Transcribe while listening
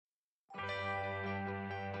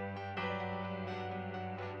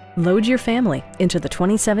Load your family into the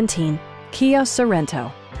 2017 Kia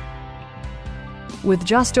Sorento. With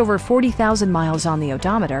just over 40,000 miles on the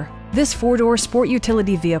odometer, this four-door sport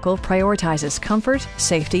utility vehicle prioritizes comfort,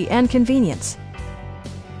 safety, and convenience.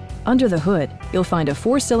 Under the hood, you'll find a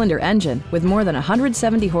four-cylinder engine with more than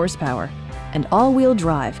 170 horsepower, and all-wheel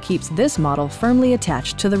drive keeps this model firmly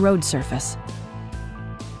attached to the road surface.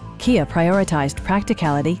 Kia prioritized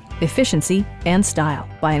practicality, efficiency, and style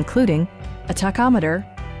by including a tachometer,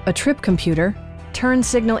 a trip computer, turn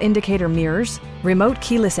signal indicator mirrors, remote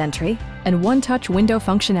keyless entry, and one-touch window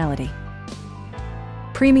functionality.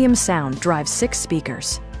 Premium sound drives 6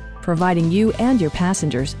 speakers, providing you and your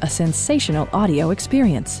passengers a sensational audio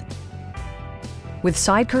experience. With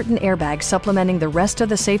side curtain airbags supplementing the rest of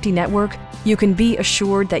the safety network, you can be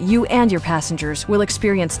assured that you and your passengers will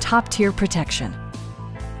experience top-tier protection.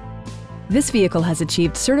 This vehicle has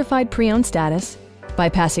achieved certified pre-owned status by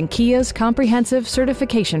passing Kia's comprehensive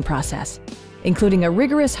certification process, including a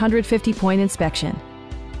rigorous 150-point inspection.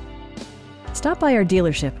 Stop by our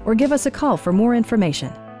dealership or give us a call for more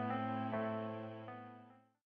information.